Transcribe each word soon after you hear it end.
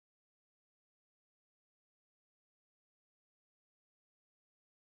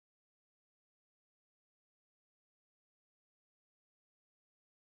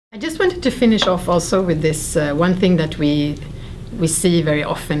I just wanted to finish off also with this one thing that we see very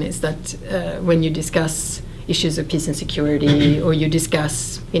often is that when you discuss issues of peace and security, or you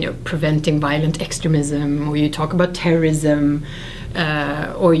discuss, preventing violent extremism, or you talk about terrorism,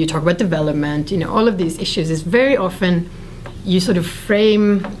 or you talk about development, all of these issues is very often you sort of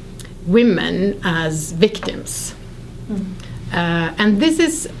frame women as victims. And this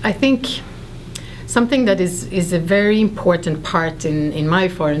is, I think, something that is a very important part in my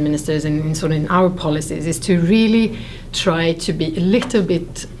foreign ministers and in our policies, is to really try to be a little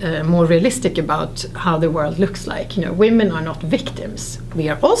bit more realistic about how the world looks like. Women are not victims. We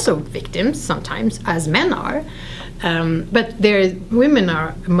are also victims sometimes, as men are, but women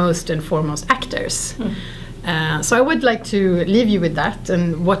are most and foremost actors. So I would like to leave you with that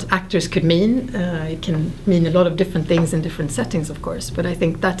and what actors could mean. It can mean a lot of different things in different settings, of course, but I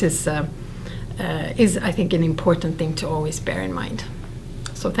think that is I think an important thing to always bear in mind.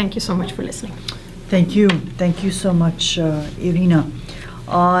 So thank you so much for listening. Thank you so much, Irina.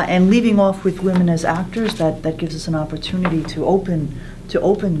 And leaving off with women as actors, that gives us an opportunity to open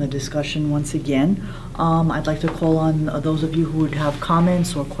the discussion once again. I'd like to call on those of you who would have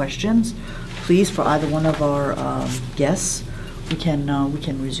comments or questions. Please, for either one of our guests, we can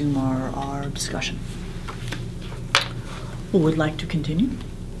resume our discussion. Who would like to continue?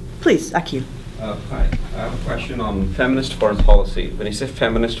 Please, Akil. Hi, I have a question on feminist foreign policy. When you say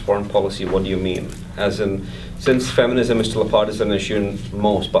feminist foreign policy, what do you mean? As in, since feminism is still a partisan issue in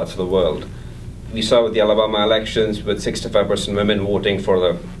most parts of the world, we saw with the Alabama elections with 65% women voting for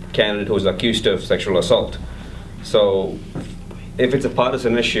the candidate who was accused of sexual assault. So, if it's a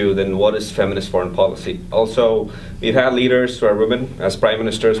partisan issue, then what is feminist foreign policy? Also, we've had leaders who are women as prime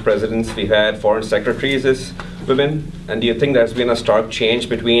ministers, presidents. We've had foreign secretaries as women. And do you think there's been a stark change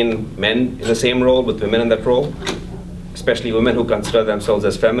between men in the same role with women in that role? Especially women who consider themselves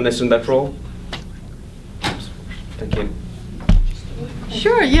as feminists in that role? Thank you.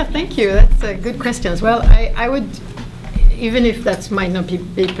 Sure, yeah, thank you. That's a good question. Well, I would, even if that might not be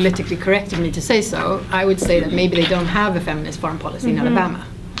politically correct of me to say so, I would say that maybe they don't have a feminist foreign policy in Alabama.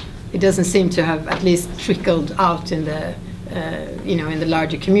 It doesn't seem to have at least trickled out in the, in the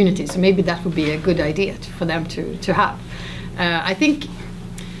larger community. So maybe that would be a good idea for them to have. I think,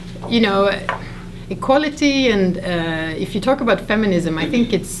 equality and if you talk about feminism, I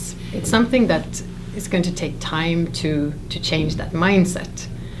think it's something that is going to take time to change that mindset.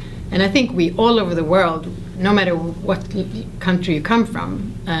 And I think we all over the world, no matter what country you come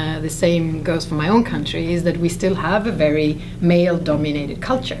from, the same goes for my own country, is that we still have a very male-dominated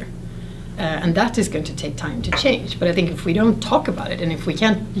culture. And that is going to take time to change. But I think if we don't talk about it, and if we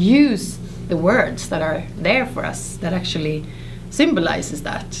can't use the words that are there for us, that actually symbolizes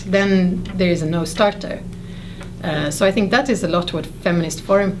that, then there is a no-starter. So I think that is a lot what feminist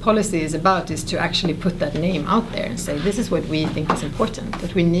foreign policy is about, is to actually put that name out there and say, this is what we think is important,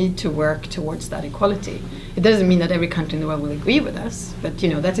 that we need to work towards that equality. It doesn't mean that every country in the world will agree with us, but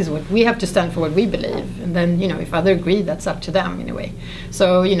that is what we have to stand for, what we believe. And then, if others agree, that's up to them in a way.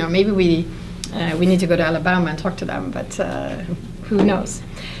 So, maybe we need to go to Alabama and talk to them, but who knows?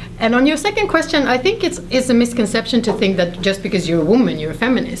 And on your second question, I think it's a misconception to think that just because you're a woman, you're a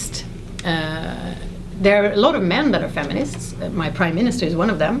feminist. There are a lot of men that are feminists. My prime minister is one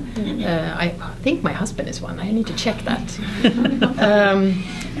of them. I think my husband is one. I need to check that.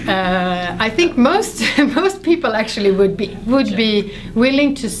 I think most people actually would be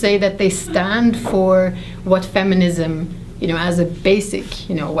willing to say that they stand for what feminism, as a basic,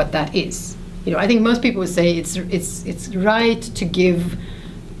 what that is. I think most people would say it's right to give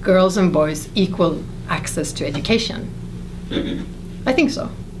girls and boys equal access to education. I think so.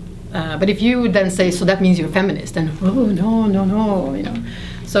 But if you would then say, so that means you're a feminist, then, oh, no,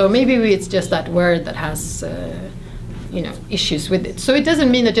 So maybe it's just that word that has, issues with it. So it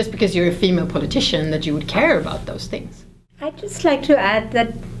doesn't mean that just because you're a female politician that you would care about those things. I'd just like to add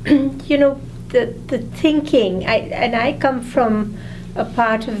that, the thinking, I come from a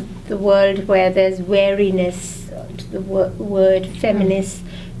part of the world where there's wariness to the word feminist,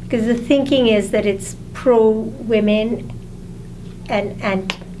 because the thinking is that it's pro-women and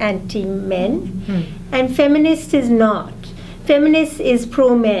anti-men, and feminist is not. Feminist is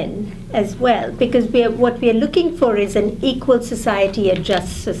pro-men as well, because what we are looking for is an equal society, a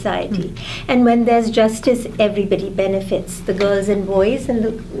just society. And when there's justice, everybody benefits, the girls and boys and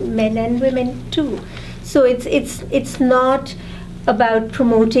the men and women too. So it's not about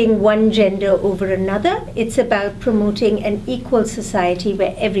promoting one gender over another. It's about promoting an equal society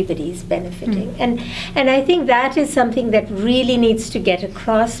where everybody is benefiting. And I think that is something that really needs to get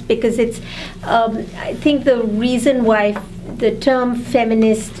across, because it's, I think the reason why the term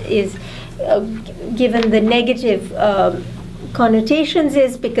feminist is given the negative connotations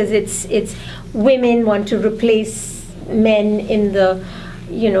is because it's women want to replace men in the,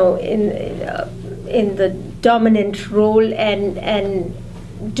 you know, in the dominant role and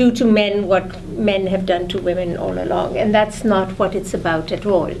do to men what men have done to women all along, and that's not what it's about at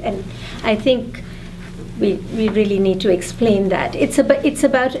all. And I think we really need to explain that. It's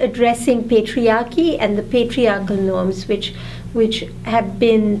about addressing patriarchy and the patriarchal norms which have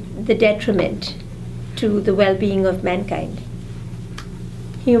been the detriment to the well-being of mankind,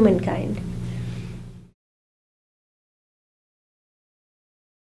 humankind.